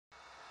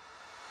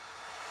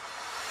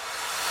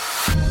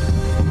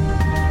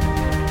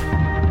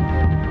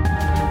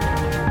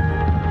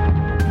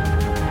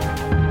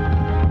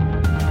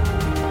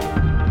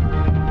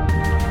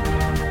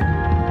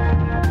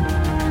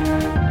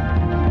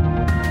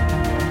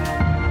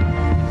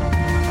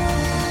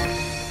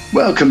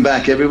Welcome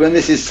back, everyone.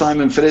 This is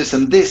Simon Phillips,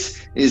 and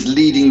this is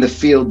Leading the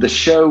Field, the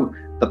show,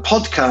 the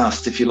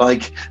podcast, if you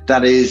like,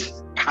 that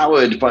is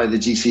powered by the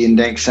GC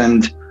Index.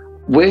 And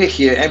we're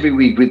here every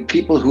week with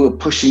people who are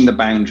pushing the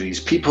boundaries,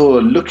 people who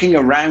are looking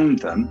around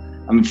them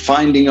and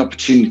finding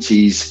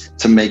opportunities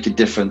to make a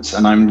difference.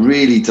 And I'm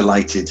really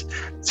delighted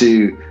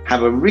to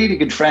have a really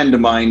good friend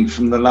of mine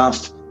from the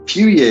last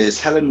few years,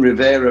 Helen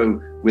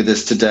Rivero, with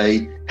us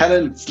today.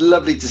 Helen, it's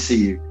lovely to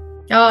see you.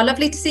 Oh,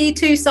 lovely to see you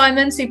too,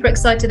 Simon. Super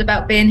excited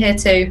about being here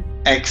too.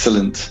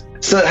 Excellent.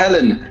 So,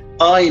 Helen,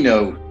 I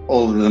know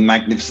all of the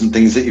magnificent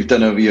things that you've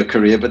done over your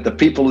career, but the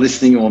people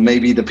listening, or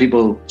maybe the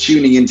people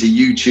tuning into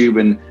YouTube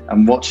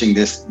and watching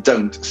this,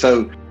 don't.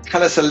 So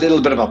tell us a little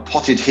bit of a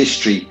potted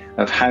history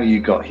of how you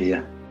got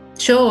here.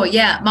 Sure,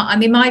 yeah.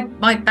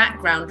 My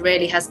background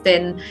really has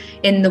been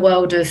in the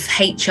world of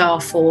HR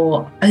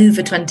for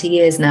over 20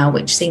 years now,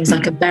 which seems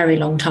like a very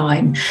long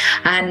time.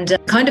 And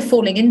kind of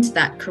falling into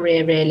that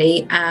career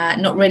really,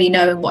 not really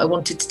knowing what I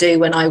wanted to do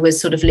when I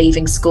was sort of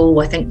leaving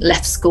school. I think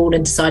left school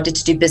and decided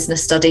to do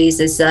business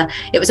studies.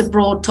 It was a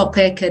broad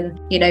topic, and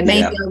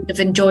maybe I would have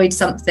enjoyed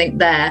something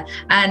there.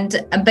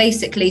 And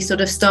basically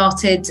sort of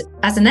started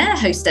as an air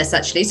hostess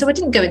actually. So I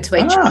didn't go into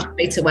HR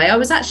straight away. I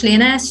was actually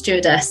an air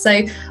stewardess.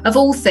 So of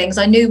all things,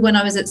 I knew when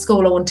I was at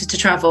school I wanted to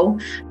travel,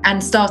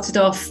 and started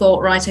off,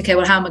 thought, right, okay,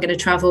 well, how am I going to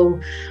travel?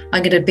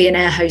 I'm going to be an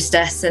air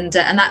hostess. And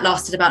that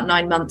lasted about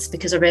 9 months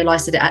because I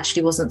realised that it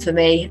actually wasn't for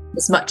me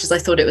as much as I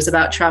thought it was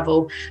about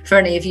travel. For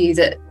any of you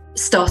that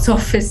start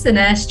off as an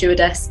air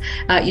stewardess,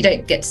 you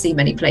don't get to see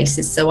many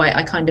places. So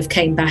I kind of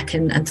came back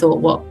and thought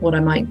what I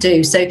might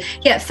do. So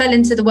yeah, fell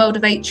into the world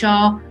of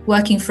HR,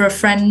 working for a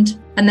friend,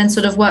 and then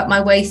sort of worked my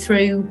way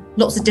through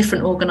lots of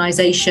different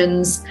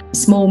organisations,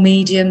 small,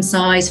 medium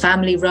size,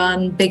 family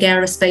run, big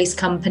aerospace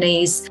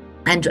companies,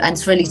 and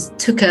really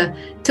took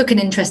an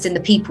interest in the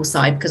people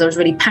side because I was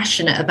really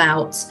passionate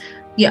about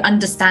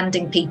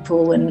understanding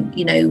people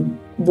and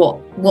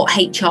what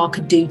HR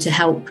could do to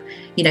help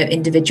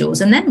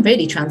individuals, and then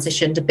really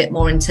transitioned a bit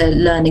more into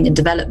learning and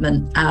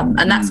development,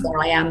 and that's where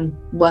I am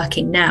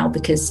working now,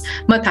 because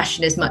my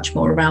passion is much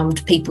more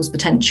around people's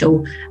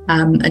potential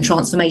and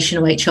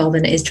transformational HR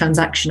than it is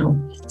transactional.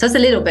 So that's a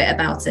little bit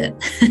about it.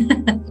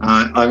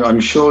 I'm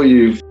sure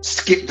you've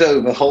skipped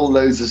over whole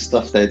loads of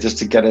stuff there just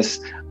to get us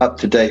up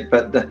to date,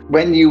 but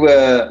when you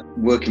were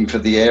working for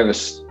the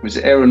was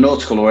it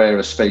aeronautical or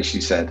aerospace,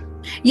 you said?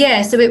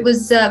 Yeah, so it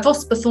was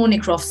Vosper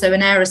Thornycroft, so an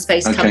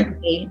aerospace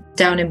company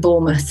down in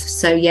Bournemouth.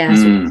 So yeah,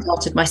 so I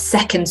started my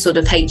second sort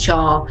of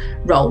HR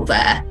role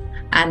there.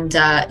 And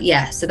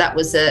so that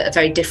was a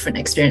very different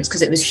experience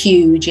because it was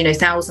huge,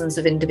 thousands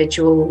of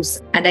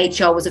individuals, and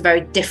HR was a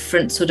very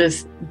different sort of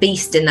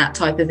beast in that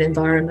type of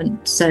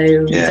environment.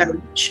 So very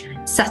much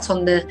sat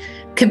on the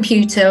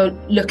computer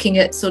looking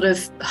at sort of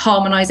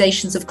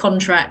harmonisations of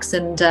contracts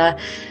and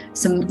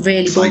some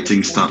really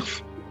exciting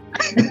stuff.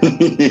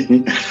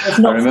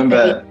 I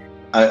remember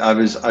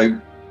I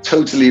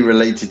totally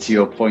related to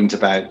your point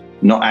about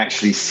not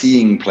actually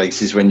seeing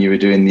places when you were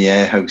doing the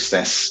air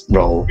hostess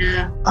role.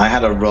 Yeah. I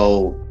had a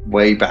role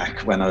way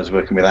back when I was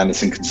working with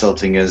Anderson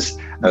Consulting as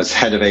I was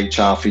head of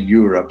HR for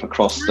Europe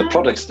across the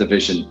products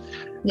division.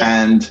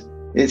 Yeah. And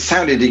it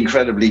sounded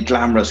incredibly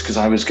glamorous because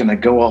I was going to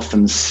go off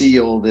and see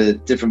all the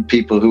different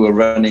people who were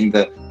running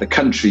the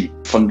country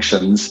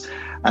functions.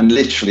 And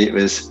literally it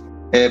was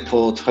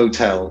airport,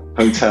 hotel,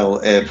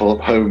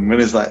 airport, home.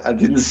 And it's like, I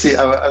didn't see,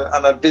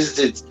 and I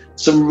visited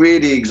some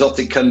really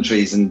exotic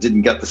countries and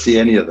didn't get to see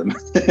any of them.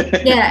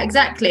 Yeah,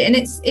 exactly. And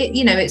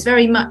it's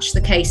very much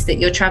the case that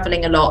you're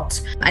traveling a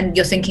lot and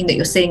you're thinking that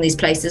you're seeing these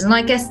places. And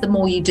I guess the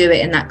more you do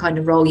it in that kind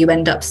of role, you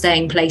end up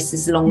staying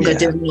places longer,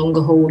 doing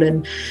longer haul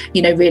and,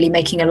 really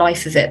making a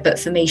life of it. But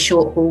for me,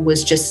 short haul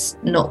was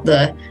just not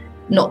the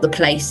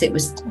place. It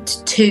was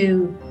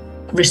too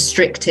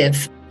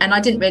restrictive. And I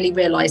didn't really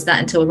realise that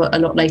until a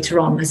lot later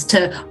on, as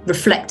to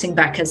reflecting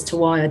back as to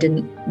why I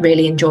didn't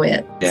really enjoy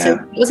it. Yeah. So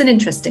it was an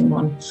interesting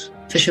one,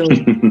 for sure.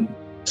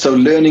 So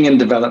learning and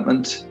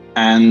development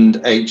and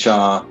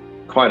HR,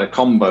 quite a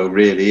combo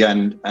really,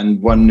 and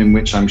one in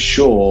which I'm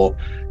sure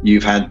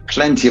you've had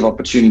plenty of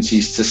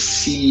opportunities to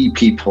see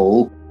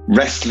people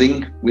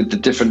wrestling with the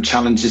different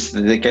challenges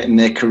that they get in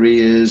their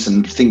careers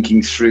and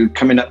thinking through,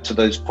 coming up to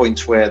those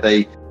points where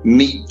they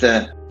meet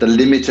the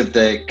limit of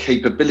their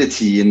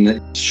capability in the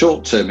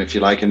short term, if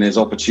you like, and there's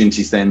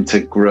opportunities then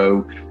to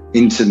grow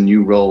into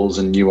new roles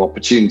and new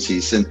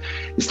opportunities. And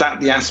is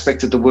that the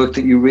aspect of the work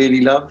that you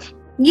really love?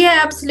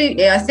 Yeah,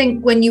 absolutely. I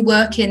think when you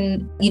work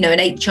in,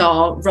 an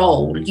HR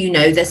role,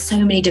 there's so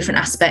many different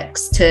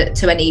aspects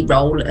to any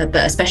role,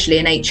 but especially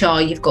in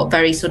HR, you've got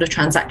very sort of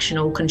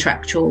transactional,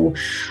 contractual,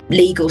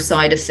 legal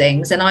side of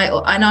things. And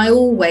I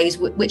always,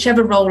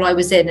 whichever role I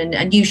was in,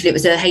 and usually it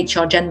was a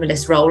HR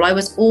generalist role, I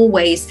was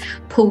always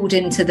pulled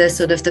into the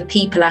sort of the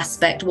people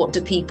aspect. What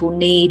do people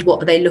need?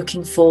 What are they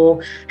looking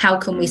for? How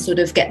can we sort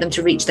of get them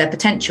to reach their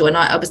potential? And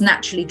I was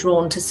naturally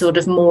drawn to sort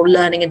of more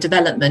learning and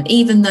development,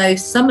 even though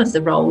some of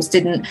the roles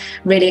didn't didn't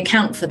really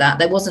account for that.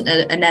 There wasn't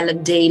an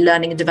L&D,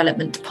 learning and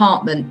development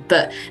department,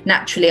 but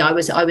naturally I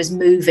was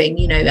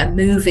moving, and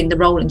moving the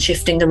role and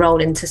shifting the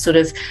role into sort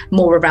of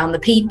more around the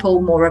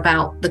people, more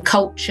about the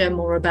culture,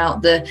 more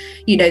about the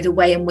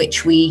way in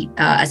which we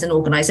as an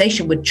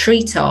organisation would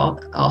treat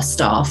our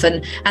staff,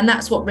 and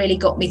that's what really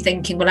got me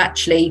thinking, well,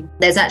 actually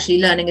there's actually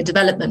learning and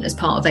development as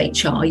part of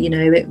HR.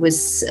 It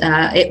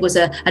was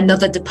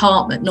another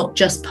department, not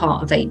just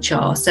part of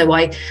HR. So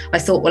I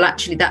thought, well,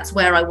 actually that's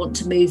where I want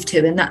to move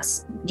to, and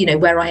that's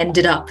where I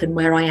ended up and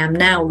where I am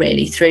now,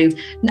 really, through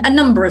a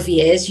number of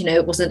years.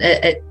 It wasn't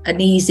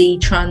an easy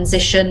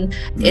transition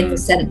in the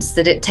sense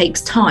that it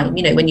takes time,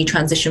 when you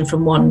transition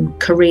from one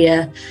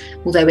career,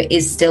 although it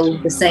is still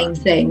the same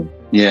thing.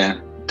 Yeah,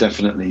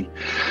 definitely.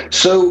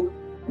 So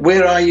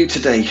where are you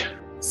today?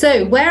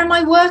 So where am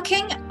I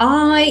working?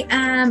 I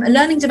am a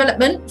learning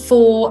development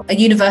for a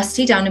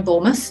university down in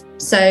Bournemouth.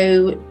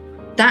 So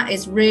that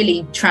is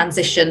really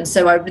transition.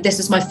 So this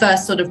was my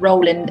first sort of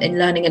role in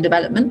learning and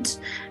development.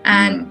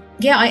 And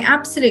yeah, I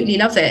absolutely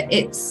love it.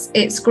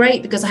 It's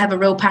great because I have a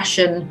real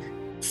passion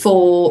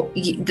for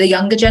the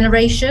younger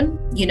generation,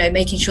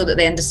 making sure that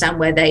they understand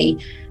where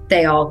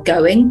they are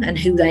going and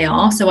who they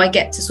are. So I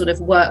get to sort of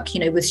work,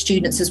 with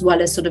students as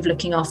well as sort of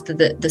looking after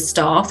the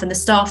staff, and the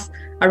staff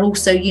are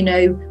also,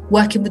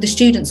 working with the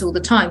students all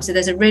the time. So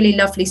there's a really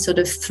lovely sort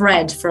of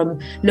thread from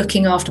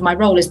looking after. My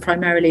role is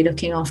primarily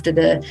looking after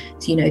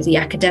the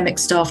academic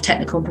staff,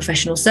 technical and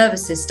professional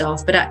services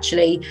staff, but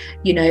actually,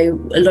 a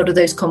lot of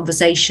those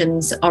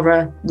conversations are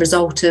a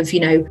result of,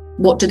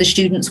 what do the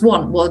students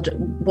want?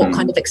 What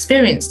kind of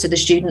experience do the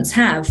students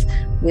have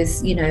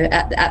with,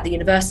 at the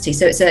university?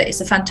 So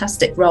it's a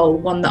fantastic role,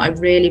 one that I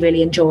really,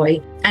 really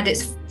enjoy, and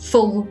it's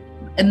full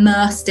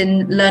immersed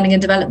in learning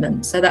and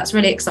development. So that's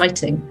really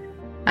exciting.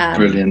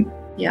 Brilliant.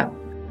 Yeah.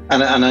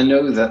 And I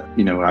know that,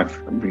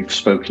 we've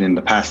spoken in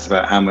the past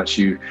about how much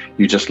you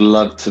just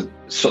love to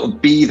sort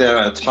of be there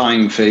at a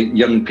time for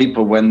young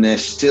people when they're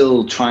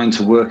still trying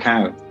to work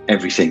out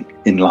everything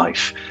in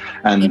life.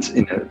 And,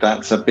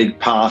 that's a big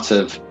part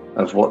of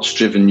what's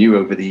driven you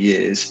over the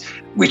years,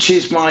 which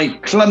is my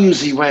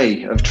clumsy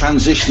way of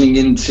transitioning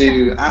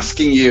into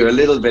asking you a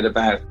little bit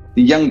about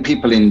the Young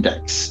People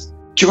Index.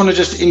 Do you want to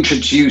just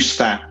introduce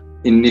that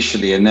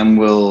initially, and then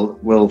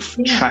we'll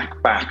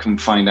track back and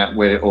find out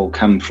where it all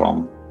come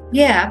from?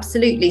 Yeah,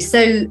 absolutely.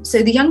 So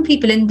the Young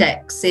People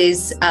Index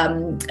is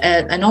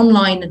an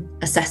online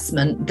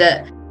assessment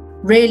that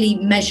really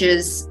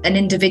measures an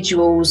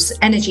individual's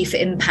energy for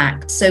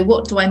impact. So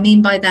what do I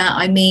mean by that?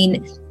 I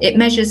mean, it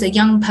measures a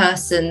young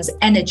person's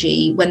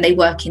energy when they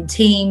work in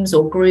teams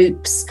or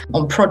groups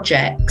on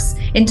projects,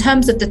 in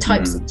terms of the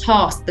types of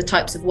tasks, the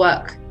types of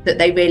work that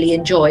they really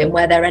enjoy and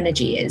where their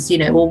energy is,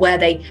 or where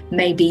they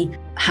maybe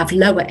have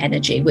lower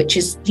energy, which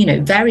is,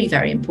 very,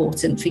 very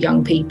important for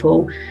young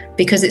people,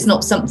 because it's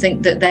not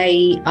something that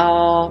they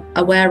are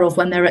aware of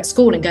when they're at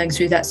school and going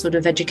through that sort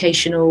of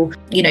educational,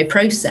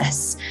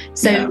 process.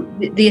 So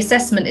the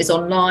assessment is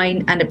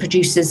online, and it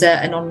produces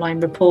an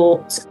online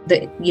report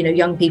that,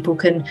 young people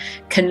can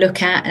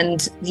look at.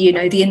 And,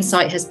 the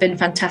insight has been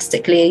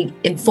fantastically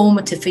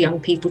informative for young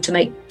people to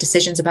make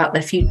decisions about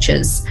their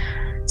futures.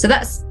 So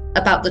that's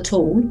about the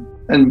tool.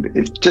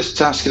 And just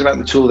asking about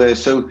the tool there,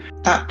 so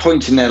that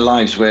point in their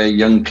lives where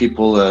young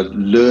people are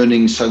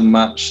learning so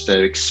much,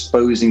 they're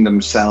exposing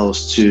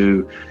themselves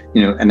to,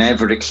 an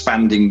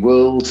ever-expanding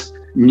world,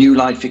 new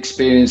life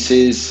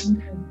experiences.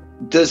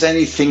 Does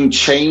anything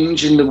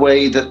change in the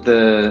way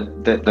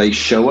that they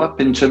show up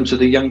in terms of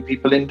the Young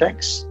People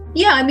Index?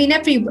 Yeah, I mean,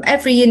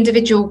 every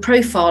individual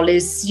profile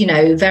is,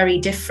 very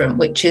different,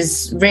 which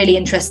is really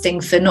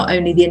interesting for not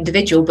only the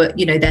individual, but,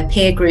 their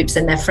peer groups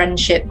and their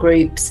friendship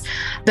groups.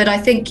 But I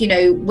think,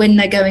 when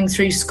they're going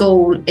through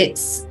school,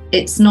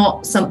 it's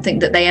not something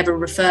that they ever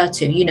refer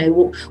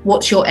to.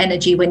 What's your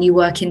energy when you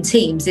work in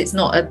teams? It's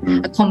not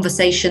a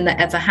conversation that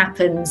ever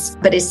happens,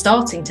 but is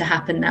starting to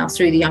happen now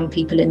through the Young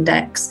People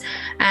Index.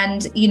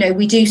 And,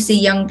 we do see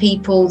young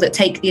people that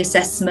take the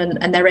assessment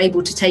and they're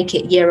able to take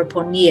it year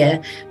upon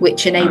year,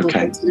 which enables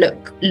them to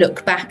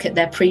look back at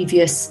their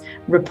previous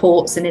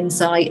reports and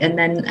insight,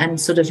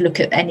 and sort of look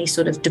at any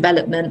sort of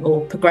development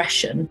or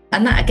progression.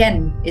 And that,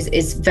 again,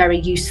 is very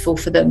useful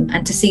for them,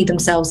 and to see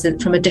themselves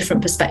from a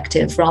different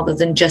perspective, rather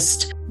than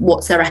just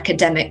what's their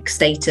academic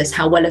status,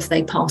 how well have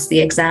they passed the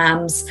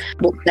exams,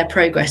 what's their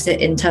progress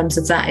in terms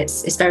of that.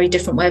 It's a very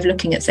different way of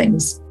looking at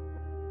things.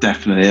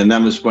 Definitely. And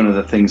that was one of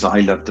the things I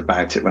loved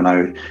about it when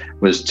I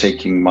was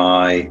taking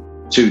my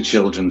two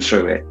children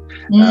through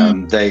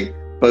it. They,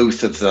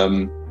 both of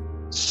them,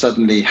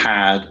 suddenly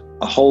had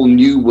a whole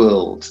new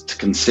world to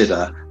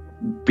consider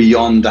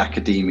beyond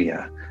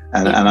academia.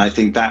 And I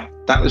think that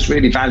was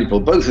really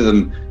valuable. Both of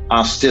them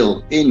are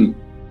still in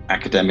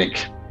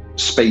academic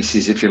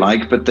spaces, if you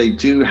like, but they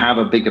do have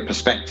a bigger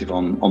perspective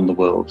on the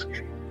world.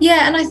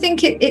 Yeah, and I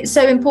think it's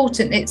so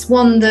important. It's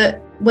one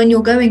that when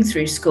you're going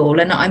through school,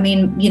 and I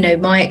mean,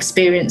 my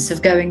experience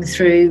of going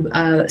through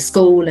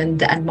school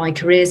and my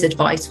career's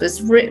advice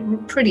was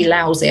pretty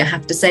lousy, I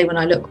have to say, when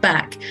I look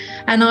back.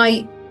 And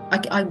I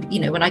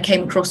when I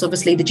came across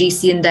obviously the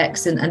GC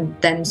index and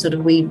then sort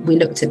of we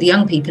looked at the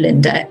young people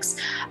index,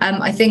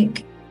 I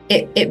think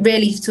it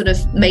really sort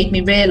of made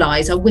me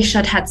realise I wish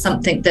I'd had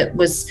something that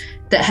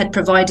had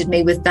provided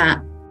me with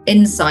that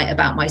insight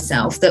about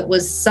myself, that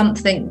was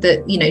something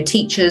that, you know,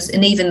 teachers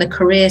and even the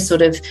career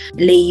sort of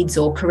leads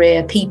or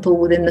career people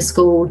within the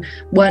school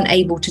weren't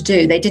able to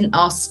do. They didn't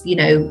ask, you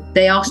know,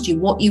 they asked you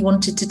what you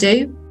wanted to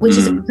do, which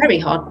is a very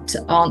hard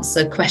to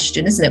answer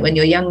question, isn't it, when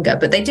you're younger?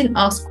 But they didn't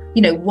ask,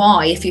 you know,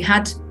 why. If you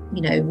had,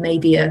 you know,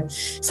 maybe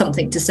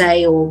something to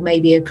say or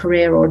maybe a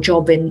career or a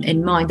job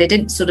in mind, they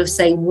didn't sort of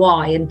say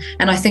why.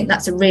 And I think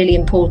that's a really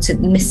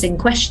important missing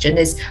question,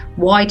 is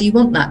why do you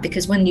want that?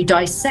 Because when you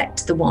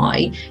dissect the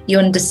why, you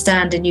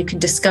understand and you can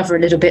discover a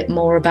little bit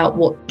more about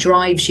what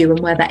drives you and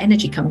where that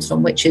energy comes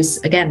from, which is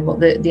again what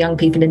the Young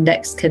People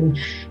Index can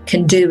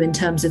do in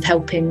terms of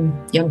helping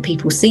young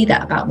people see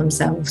that about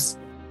themselves.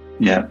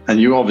 Yeah, and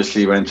you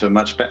obviously went to a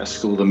much better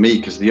school than me,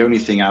 because the only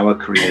thing our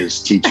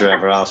careers teacher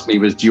ever asked me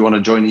was, do you want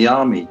to join the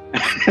army?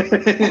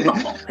 It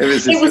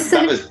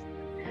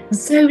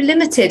was so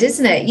limited,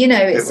 isn't it? You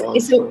know,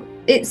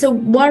 it's a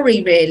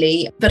worry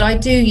really. But I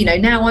do, you know,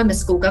 now I'm a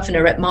school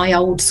governor at my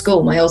old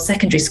school, my old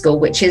secondary school,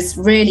 which is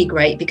really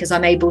great because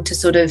I'm able to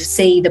sort of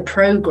see the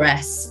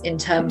progress in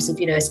terms of,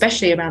 you know,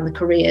 especially around the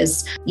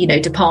careers, you know,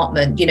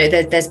 department. You know,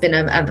 there's been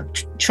a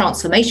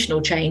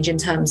transformational change in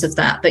terms of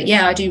that. But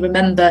yeah, I do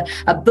remember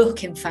a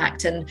book, in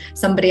fact, and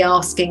somebody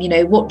asking, you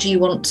know, what do you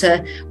want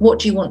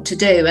to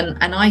do?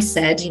 And I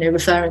said, you know,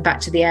 referring back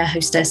to the air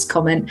hostess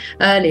comment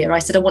earlier, I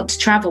said, I want to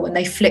travel. And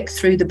they flicked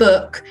through the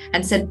book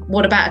and said,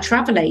 what about a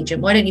travel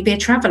agent? Why don't you be a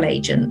travel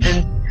agent?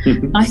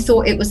 And I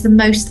thought it was the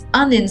most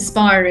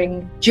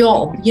uninspiring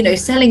job, you know,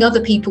 selling other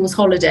people's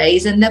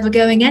holidays and never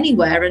going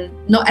anywhere and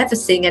not ever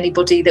seeing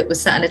anybody that was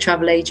sat in a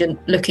travel agent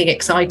looking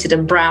excited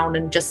and brown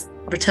and just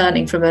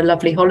returning from a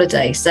lovely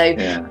holiday. So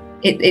yeah.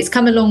 It's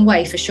come a long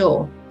way for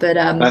sure. But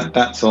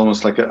that's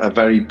almost like a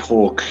very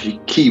poor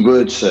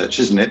keyword search,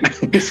 isn't it?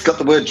 It's got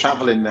the word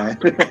travel in there.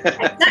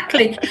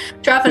 Exactly,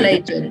 travel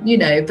agent, you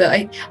know.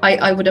 But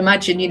I would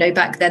imagine, you know,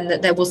 back then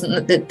that there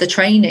wasn't the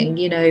training,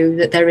 you know,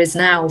 that there is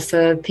now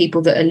for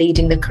people that are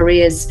leading the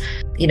careers,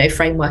 you know,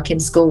 framework in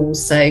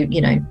schools. So,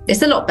 you know,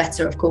 it's a lot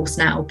better, of course,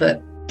 now,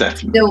 but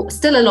definitely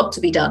still a lot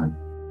to be done.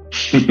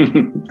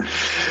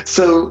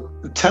 So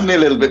tell me a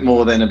little bit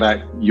more then about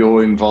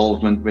your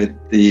involvement with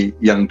the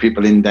Young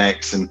People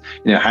Index, and,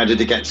 you know, how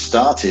did it get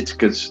started?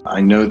 Because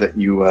I know that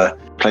you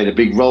played a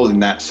big role in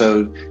that.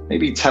 So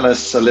maybe tell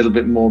us a little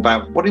bit more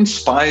about what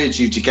inspired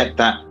you to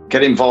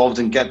get involved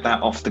and get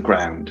that off the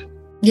ground.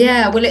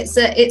 Yeah, well, it's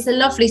a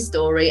lovely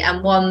story,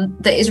 and one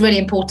that is really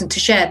important to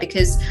share,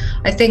 because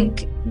I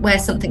think where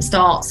something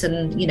starts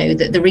and, you know,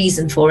 the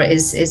reason for it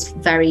is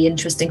very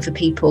interesting for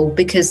people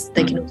because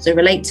they can also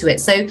relate to it.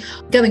 So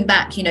going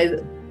back, you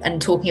know, and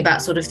talking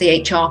about sort of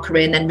the HR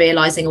career and then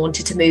realising I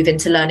wanted to move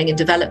into learning and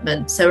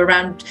development. So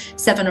around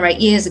 7 or 8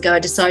 years ago, I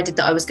decided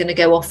that I was going to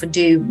go off and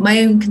do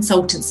my own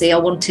consultancy. I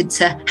wanted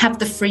to have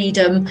the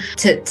freedom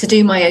to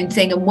do my own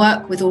thing and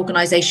work with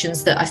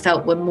organisations that I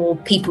felt were more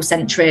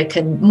people-centric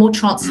and more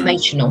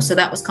transformational. So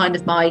that was kind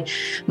of my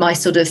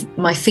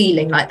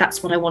feeling, like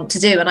that's what I want to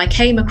do. And I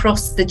came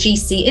across the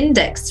GC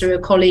Index through a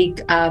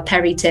colleague,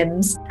 Perry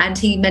Timms, and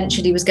he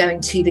mentioned he was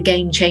going to the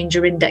Game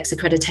Changer Index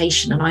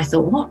accreditation. And I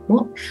thought,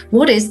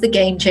 what is the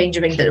Game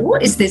Changer Index?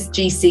 What is this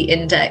GC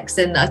Index?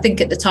 And I think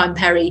at the time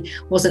Perry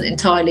wasn't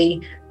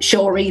entirely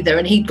sure either,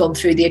 and he'd gone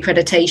through the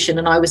accreditation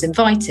and I was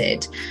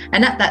invited.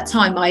 And at that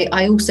time I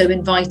also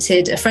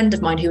invited a friend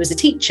of mine who was a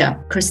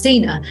teacher,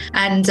 Christina,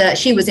 and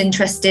she was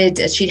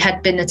interested. She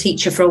had been a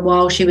teacher for a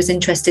while. She was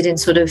interested in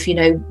sort of, you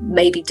know,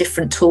 maybe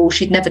different tools.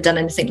 She'd never done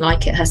anything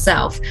like it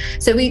herself.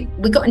 So we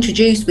got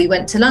introduced. We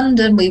went to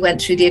London, we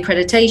went through the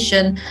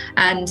accreditation,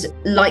 and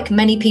like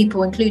many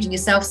people, including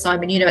yourself,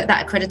 Simon, you know, at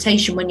that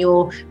accreditation, when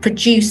you're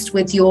produced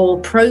with your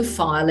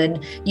profile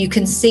and you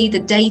can see the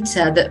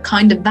data that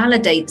kind of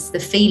validates the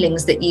feelings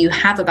that you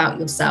have about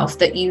yourself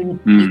that you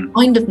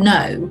kind of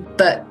know,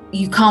 but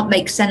you can't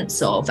make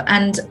sense of.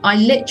 And I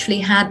literally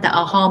had that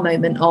aha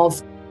moment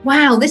of,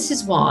 wow, this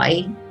is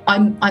why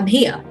I'm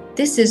here.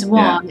 This is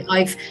why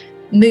I've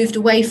moved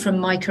away from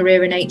my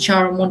career in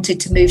HR and wanted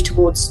to move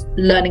towards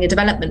learning and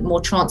development,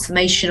 more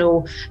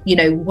transformational, you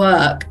know,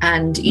 work,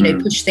 and, you know,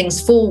 push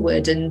things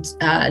forward and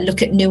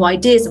look at new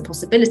ideas and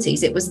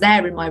possibilities. It was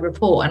there in my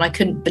report and I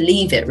couldn't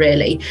believe it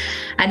really.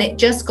 And it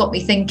just got me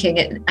thinking.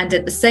 And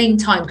at the same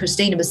time,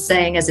 Christina was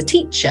saying as a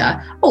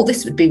teacher, oh,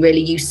 this would be really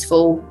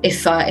useful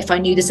if I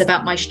knew this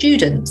about my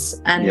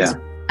students. And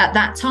at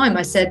that time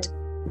I said,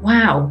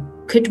 wow,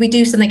 could we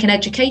do something in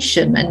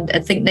education? And I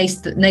think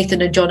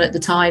Nathan and John at the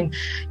time,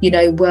 you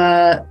know,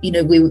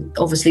 we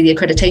obviously the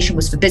accreditation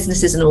was for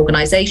businesses and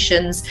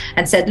organisations,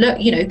 and said, look,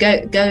 you know,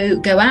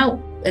 go out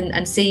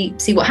and see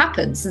what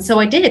happens. And so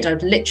I did. I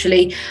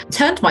literally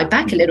turned my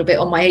back a little bit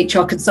on my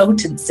HR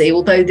consultancy,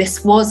 although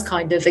this was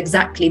kind of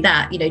exactly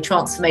that,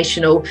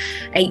 transformational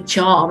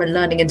HR and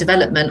learning and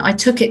development. I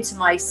took it to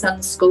my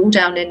son's school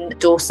down in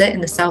Dorset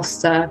in the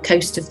south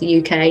coast of the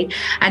UK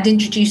and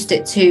introduced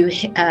it to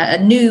a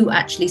new,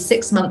 actually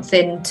 6 months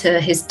into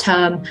his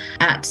term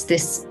at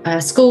this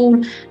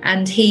school.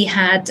 And he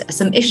had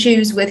some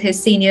issues with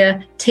his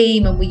senior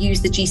team, and we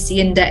used the GC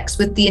Index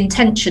with the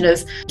intention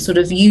of sort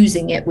of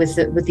using it with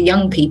the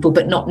young people,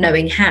 but not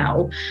knowing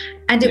how.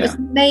 And it was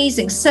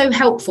amazing, so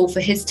helpful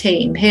for his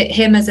team,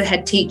 him as a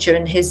head teacher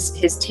and his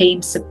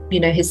team,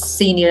 his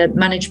senior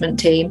management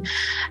team.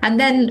 And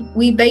then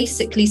we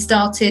basically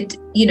started,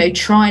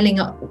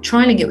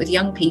 trialing it with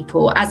young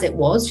people as it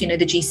was, the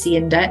GC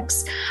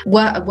Index.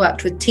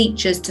 Worked with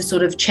teachers to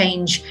sort of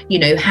change,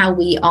 how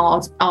we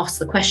ask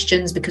the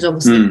questions, because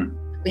obviously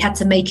we had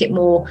to make it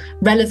more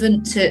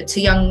relevant to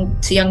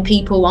young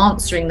people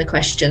answering the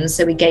questions.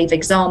 So we gave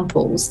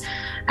examples.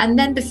 And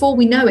then before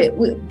we knew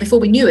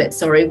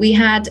it, we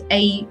had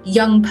a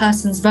young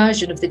person's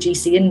version of the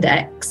GC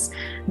Index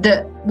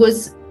that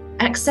was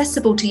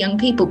accessible to young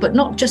people, but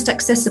not just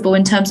accessible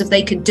in terms of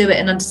they could do it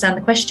and understand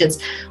the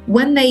questions.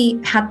 When they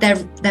had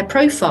their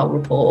profile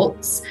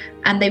reports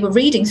and they were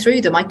reading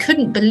through them, I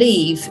couldn't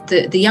believe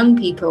the young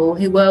people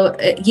who were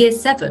at year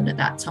 7 at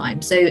that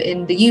time. So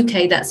in the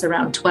UK, that's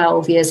around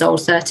 12 years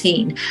old,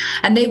 13.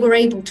 And they were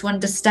able to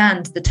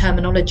understand the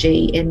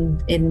terminology in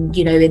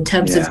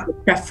terms of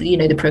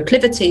the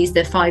proclivities,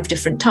 the 5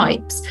 different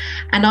types.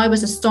 And I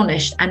was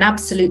astonished and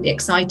absolutely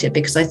excited,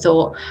 because I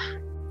thought,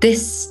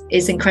 this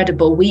is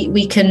incredible.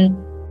 We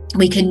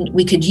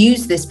could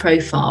use this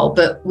profile,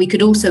 but we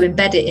could also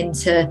embed it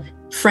into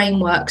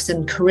frameworks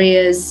and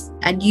careers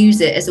and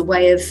use it as a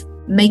way of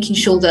making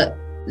sure that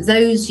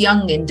those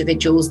young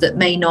individuals that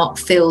may not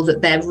feel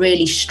that they're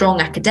really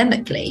strong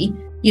academically,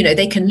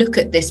 they can look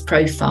at this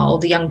profile,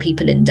 the Young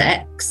People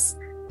Index,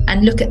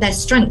 and look at their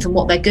strength and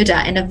what they're good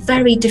at in a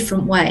very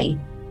different way,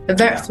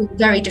 through a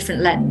very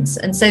different lens.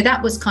 And so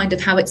that was kind of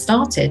how it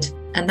started.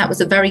 And that was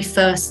the very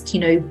first,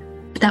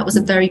 that was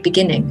the very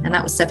beginning, and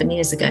that was 7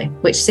 years ago,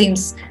 which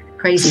seems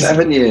crazy.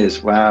 7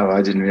 years, wow!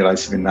 I didn't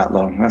realise it's been that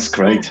long. That's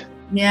great.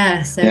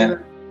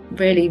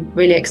 Really,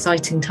 really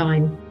exciting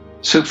time.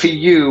 So for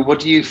you, what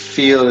do you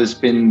feel has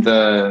been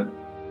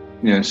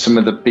some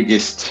of the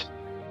biggest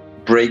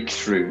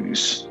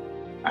breakthroughs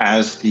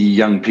as the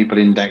Young People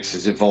Index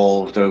has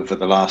evolved over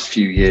the last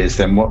few years?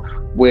 Then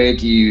where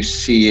do you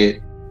see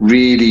it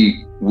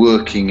really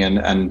working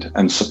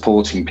and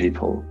supporting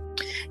people?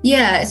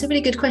 Yeah, it's a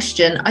really good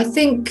question. I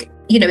think,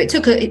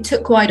 it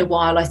took quite a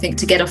while, I think,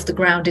 to get off the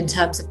ground in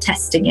terms of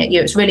testing it.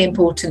 It's really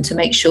important to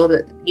make sure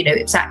that,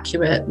 it's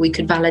accurate. We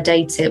could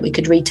validate it, we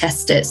could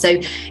retest it. So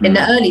in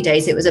the early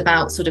days, it was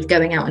about sort of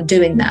going out and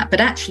doing that.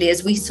 But actually,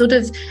 as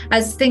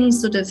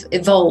things sort of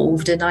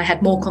evolved, and I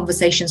had more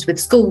conversations with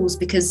schools,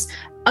 because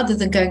other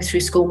than going through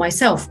school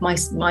myself,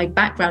 my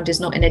background is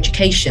not in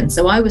education.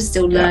 So I was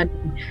still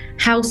learning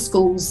how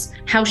schools,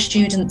 how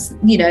students,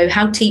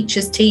 how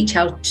teachers teach,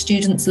 how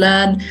students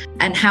learn,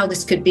 and how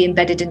this could be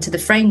embedded into the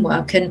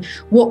framework. And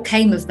what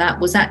came of that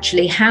was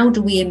actually, how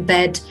do we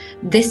embed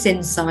this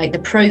insight, the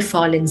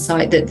profile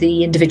insight that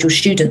the individual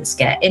students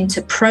get,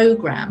 into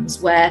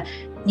programs where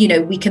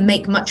we can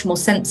make much more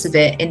sense of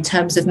it in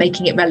terms of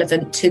making it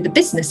relevant to the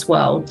business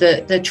world,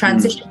 the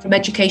transition from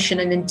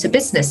education and into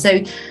business.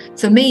 So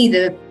for me,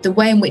 the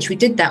way in which we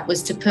did that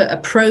was to put a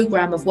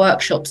program of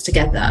workshops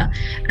together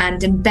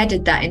and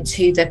embedded that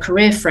into the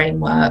career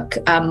framework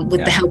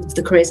with the help of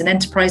the Careers and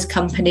Enterprise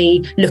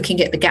Company,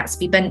 looking at the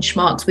Gatsby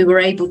benchmarks. We were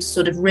able to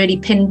sort of really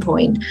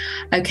pinpoint,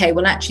 okay,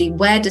 well, actually,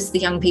 where does the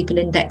Young People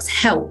Index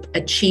help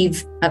a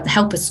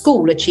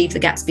school achieve the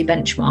Gatsby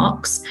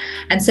benchmarks?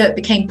 And so it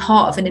became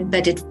part of an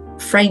embedded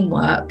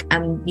framework,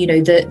 and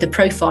the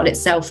profile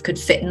itself could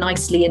fit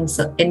nicely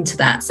into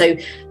that. So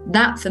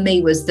that for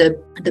me was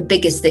the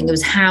biggest thing. It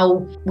was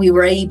how we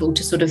were able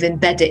to sort of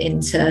embed it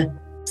into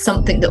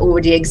something that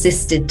already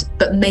existed,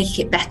 but make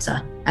it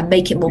better and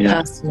make it more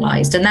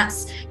personalized. And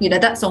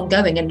that's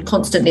ongoing and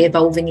constantly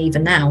evolving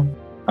even now.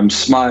 I'm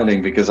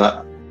smiling because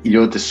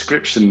your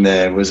description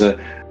there was a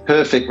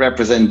perfect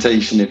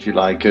representation, if you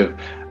like,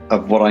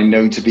 of what I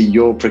know to be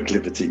your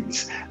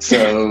proclivities.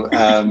 So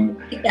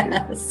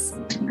yes.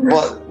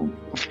 What,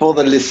 for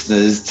the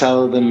listeners,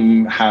 tell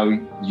them how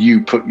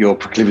you put your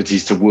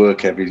proclivities to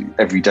work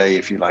every day,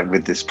 if you like,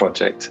 with this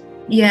project.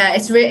 Yeah,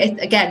 it's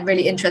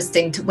really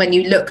interesting when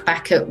you look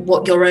back at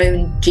what your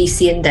own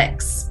GC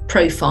Index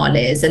profile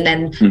is, and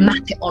then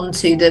map it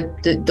onto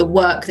the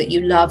work that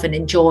you love and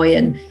enjoy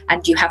and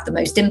you have the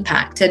most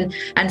impact. And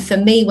for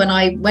me, when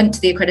I went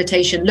to the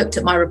accreditation, looked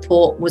at my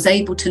report, was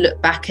able to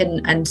look back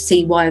and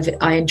see why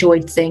I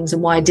enjoyed things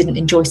and why I didn't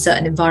enjoy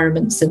certain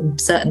environments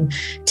and certain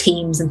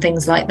teams and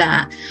things like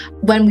that.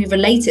 When we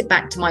relate it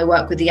back to my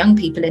work with the Young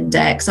People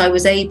Index, I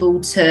was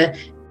able to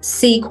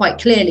see quite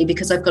clearly,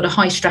 because I've got a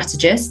high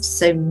strategist,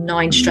 so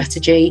 9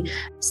 strategy,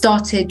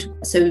 started.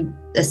 So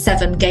a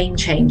 7 game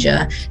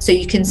changer. So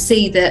you can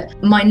see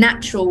that my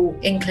natural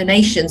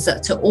inclinations are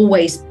to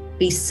always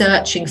be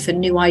searching for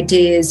new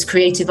ideas,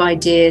 creative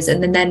ideas,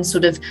 and then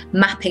sort of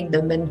mapping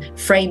them and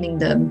framing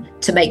them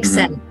to make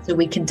sense so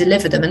we can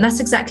deliver them. And that's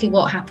exactly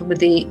what happened with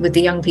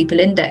the Young People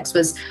Index.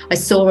 Was I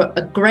saw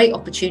a great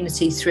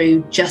opportunity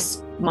through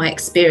just my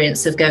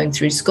experience of going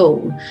through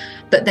school,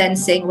 but then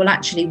seeing, well,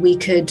 actually we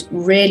could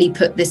really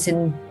put this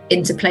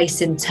into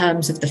place in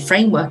terms of the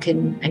framework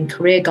and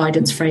career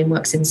guidance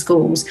frameworks in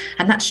schools.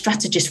 And that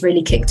strategist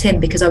really kicked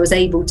in, because I was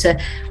able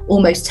to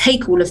almost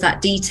take all of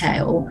that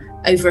detail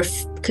over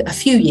a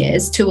few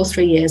years, 2 or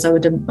 3 years, I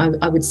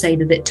would say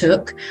that it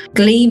took,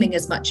 gleaming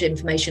as much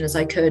information as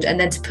I could, and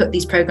then to put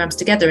these programs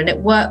together. And it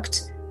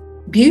worked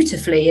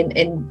beautifully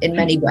in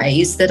many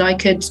ways, that I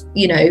could,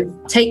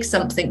 take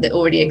something that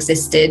already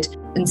existed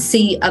and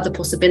see other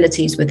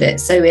possibilities with it.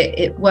 So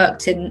it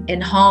worked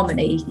in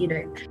harmony,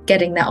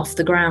 getting that off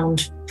the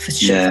ground for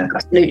sure. Yeah. For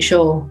absolute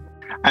sure.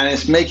 And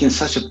it's making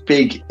such a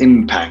big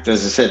impact.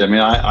 As I said, I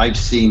mean, I've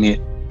seen it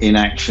in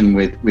action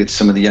with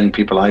some of the young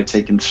people I've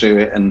taken through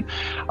it, and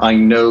I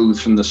know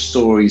from the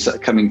stories that are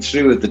coming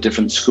through of the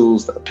different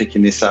schools that are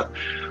picking this up.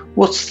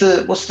 What's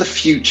the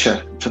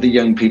future for the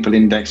Young People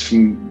Index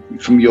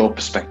from your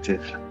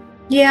perspective?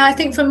 Yeah, I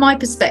think from my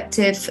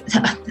perspective,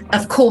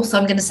 of course,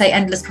 I'm going to say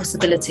endless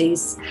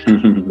possibilities,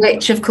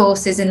 which of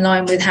course is in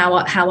line with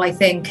how I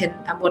think and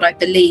what I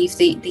believe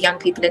the Young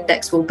People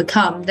Index will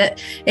become.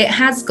 That it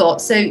has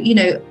got, so,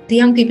 the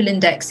Young People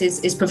Index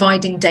is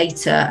providing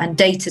data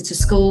to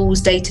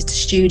schools, data to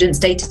students,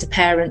 data to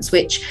parents,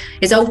 which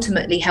is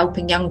ultimately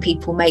helping young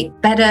people make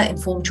better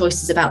informed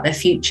choices about their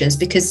futures,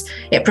 because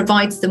it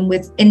provides them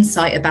with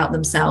insight about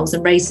themselves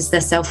and raises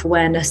their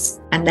self-awareness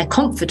and their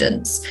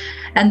confidence.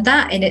 And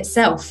that in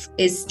itself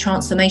is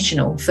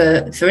transformational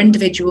for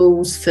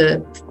individuals,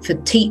 for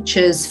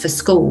teachers, for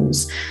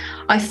schools.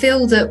 I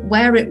feel that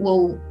where it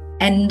will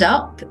end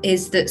up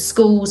is that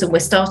schools, and we're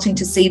starting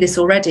to see this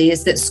already,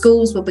 is that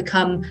schools will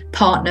become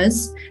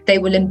partners. They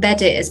will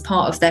embed it as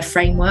part of their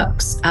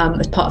frameworks,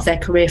 as part of their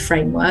career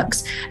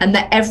frameworks, and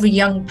that every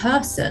young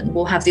person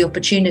will have the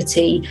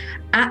opportunity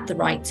at the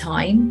right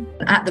time,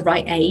 at the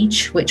right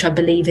age, which I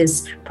believe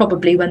is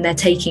probably when they're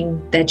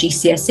taking their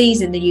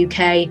GCSEs in the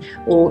UK,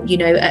 or,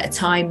 at a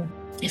time,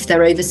 if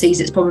they're overseas,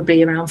 it's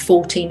probably around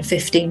 14,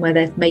 15, where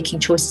they're making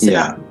choices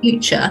about the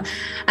future.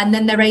 And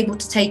then they're able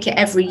to take it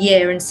every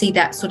year and see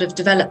that sort of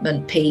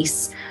development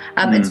piece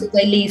until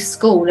they leave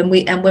school. And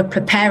we're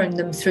preparing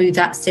them through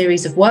that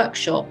series of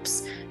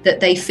workshops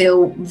that they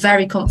feel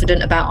very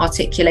confident about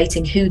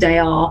articulating who they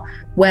are,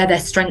 where their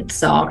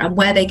strengths are, and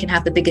where they can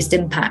have the biggest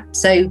impact.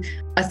 So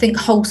I think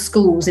whole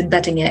schools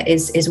embedding it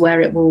is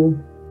where it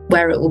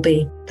will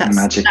be. That's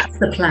magic. That's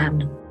the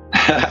plan.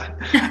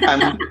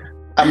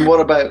 And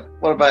what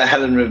about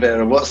Helen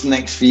Rivera? What's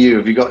next for you?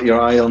 Have you got your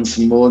eye on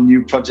some more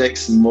new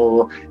projects and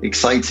more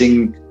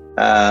exciting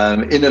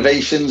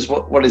innovations?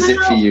 What is it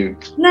for you?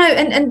 No,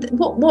 and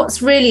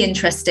what's really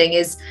interesting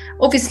is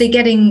obviously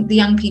getting the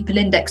Young People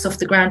Index off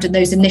the ground in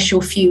those initial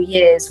few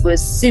years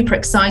was super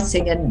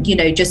exciting, and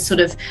just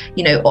sort of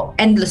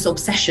endless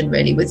obsession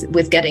really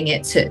with getting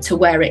it to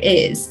where it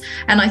is.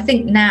 And I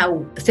think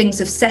now things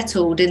have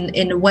settled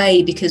in a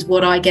way, because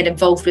what I get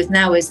involved with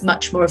now is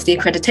much more of the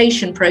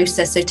accreditation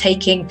process, so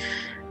taking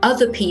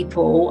other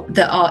people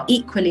that are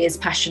equally as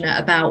passionate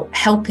about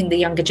helping the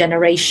younger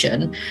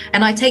generation,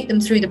 and I take them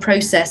through the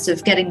process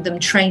of getting them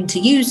trained to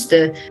use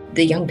the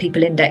Young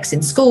People Index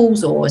in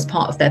schools, or as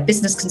part of their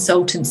business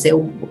consultancy,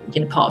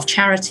 or part of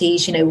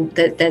charities.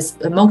 There's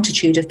a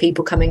multitude of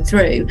people coming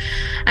through,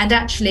 and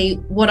actually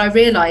what I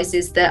realize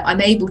is that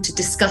I'm able to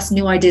discuss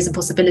new ideas and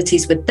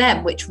possibilities with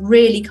them, which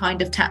really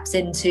kind of taps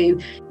into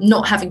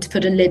not having to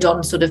put a lid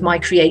on sort of my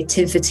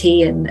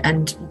creativity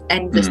and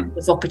endless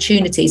of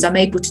opportunities. I'm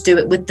able to do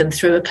it with them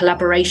through a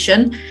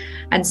collaboration.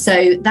 And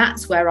so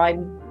that's where I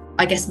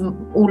guess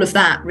all of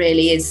that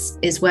really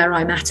is where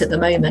I'm at the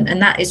moment.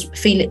 And that is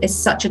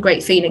such a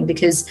great feeling,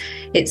 because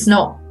it's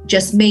not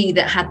just me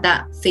that had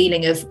that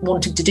feeling of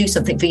wanting to do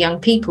something for young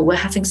people. We're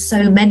having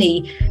so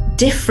many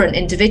different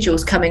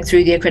individuals coming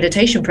through the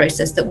accreditation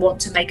process that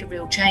want to make a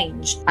real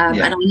change.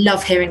 And I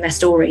love hearing their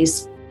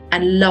stories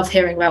and love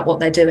hearing about what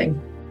they're doing.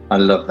 I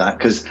love that,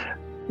 because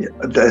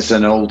there's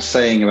an old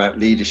saying about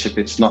leadership: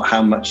 it's not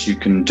how much you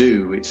can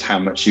do, it's how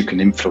much you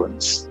can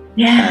influence.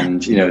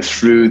 And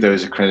through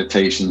those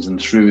accreditations and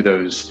through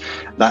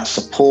that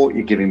support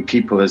you're giving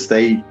people as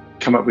they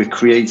come up with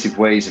creative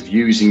ways of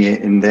using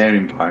it in their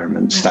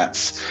environments,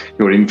 that's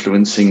you're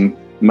influencing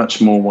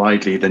much more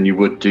widely than you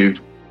would do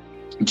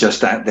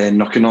just out there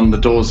knocking on the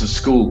doors of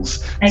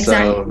schools.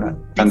 Exactly. So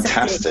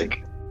fantastic.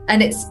 Exactly.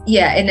 And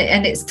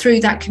it's through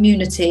that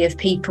community of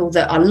people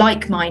that are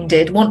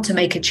like-minded, want to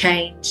make a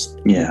change,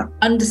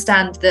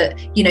 understand that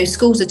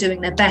schools are doing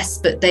their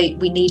best, but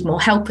we need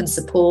more help and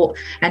support,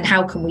 and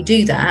how can we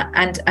do that?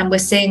 And we're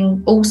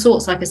seeing all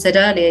sorts, like I said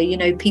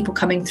earlier, people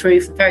coming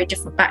through from very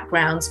different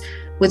backgrounds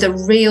with a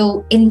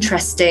real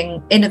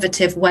interesting,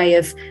 innovative way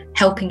of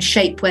helping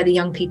shape where the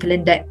Young People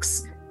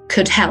Index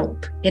could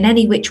help in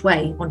any which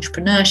way,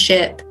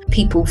 entrepreneurship,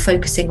 people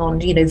focusing on,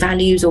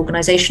 values,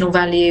 organizational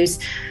values,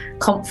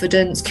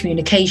 confidence,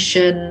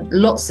 communication,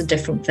 lots of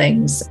different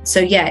things. So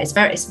yeah, it's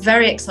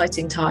very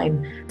exciting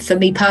time for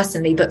me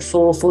personally, but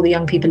for the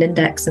Young People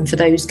Index and for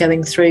those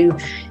going through,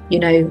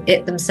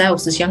 it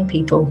themselves as young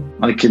people.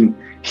 I can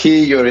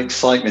hear your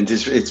excitement.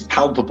 It's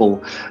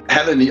palpable.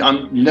 Helen,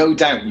 I'm no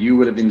doubt you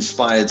would have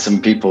inspired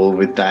some people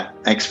with that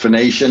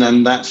explanation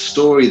and that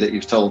story that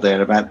you've told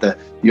there about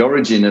the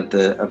origin of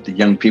the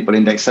Young People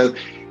Index. So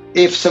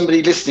if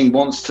somebody listening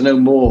wants to know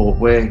more,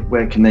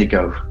 where can they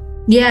go?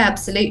 Yeah,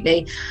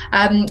 absolutely.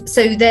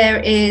 So there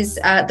is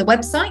the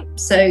website.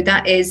 So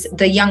that is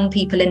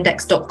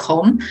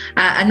theyoungpeopleindex.com.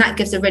 And that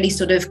gives a really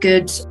sort of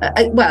good,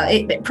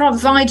 it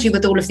provides you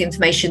with all of the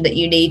information that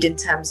you need in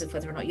terms of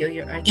whether or not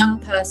you're a young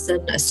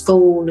person, a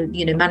school,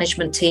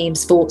 management team,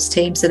 sports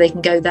team. So they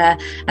can go there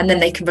and then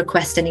they can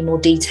request any more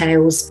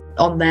details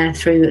on there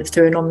through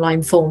an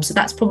online form. So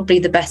that's probably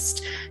the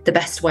best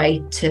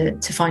way to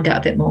find out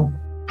a bit more.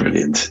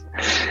 Brilliant.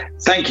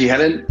 Thank you,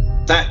 Helen.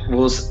 That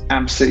was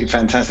absolutely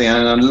fantastic,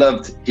 and I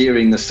loved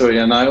hearing the story.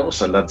 And I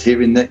also loved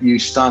hearing that you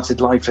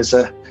started life as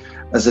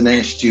an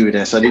air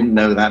stewardess. I didn't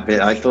know that bit.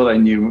 I thought I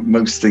knew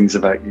most things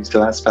about you, so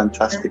that's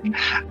fantastic.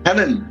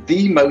 Helen,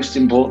 the most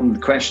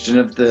important question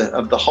of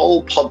the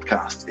whole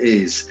podcast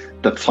is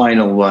the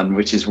final one,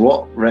 which is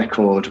what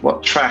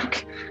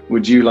track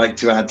would you like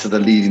to add to the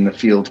Leading the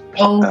Field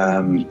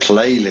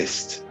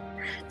playlist?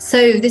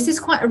 So this is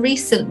quite a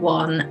recent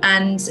one,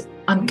 and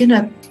I'm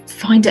gonna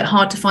find it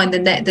hard to find the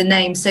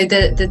name. So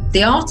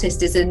the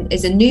artist is a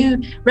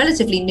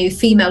relatively new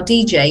female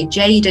DJ,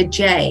 Jada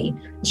J.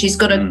 She's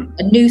got a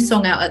new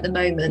song out at the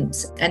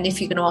moment, and if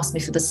you're going to ask me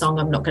for the song,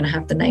 I'm not going to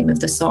have the name of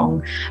the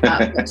song.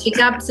 She's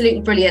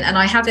absolutely brilliant, and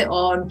I have it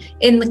on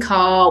in the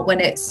car when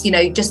it's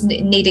just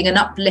needing an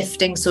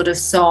uplifting sort of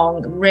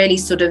song, really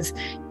sort of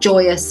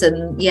joyous,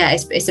 and yeah,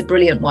 it's a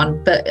brilliant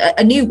one, but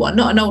a new one,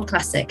 not an old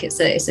classic. It's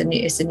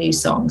a new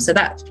song, so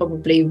that's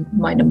probably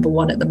my number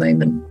one at the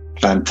moment.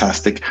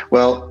 Fantastic.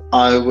 Well,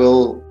 I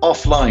will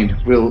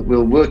offline. We'll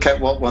work out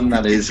what one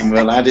that is, and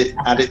we'll add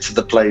it to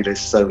the playlist.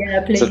 So,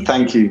 yeah, please. So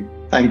thank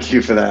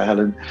you for that,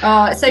 Helen.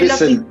 Oh, it's so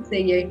lovely to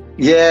see you.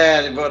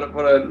 Yeah, what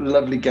a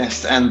lovely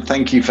guest, and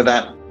thank you for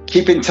that.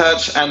 Keep in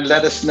touch and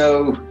let us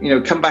know.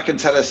 Come back and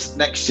tell us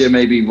next year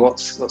maybe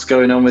what's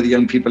going on with the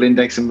Young People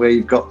Index and where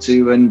you've got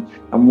to, and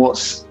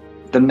what's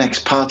the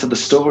next part of the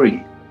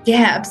story.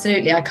 Yeah,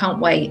 absolutely. I can't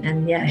wait,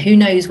 and yeah, who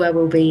knows where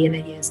we'll be in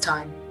a year's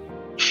time.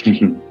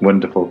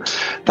 Wonderful.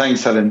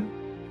 Thanks, Helen.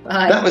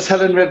 Bye. That was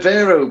Helen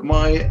Rivero,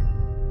 my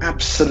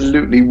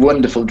absolutely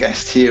wonderful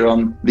guest here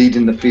on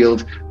Leading the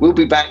Field. We'll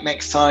be back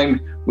next time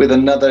with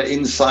another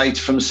insight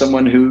from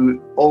someone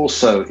who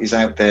also is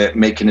out there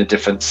making a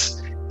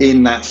difference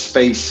in that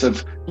space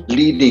of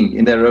leading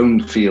in their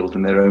own field,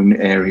 in their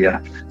own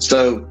area.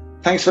 So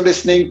thanks for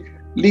listening.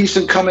 Leave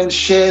some comments,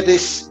 share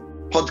this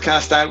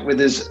podcast out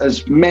with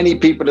as many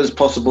people as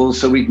possible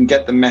so we can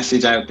get the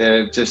message out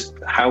there of just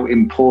how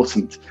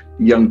important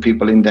Young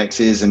People Index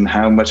is and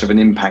how much of an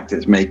impact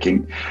it's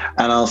making.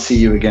 And I'll see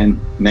you again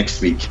next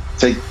week.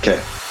 Take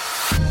care.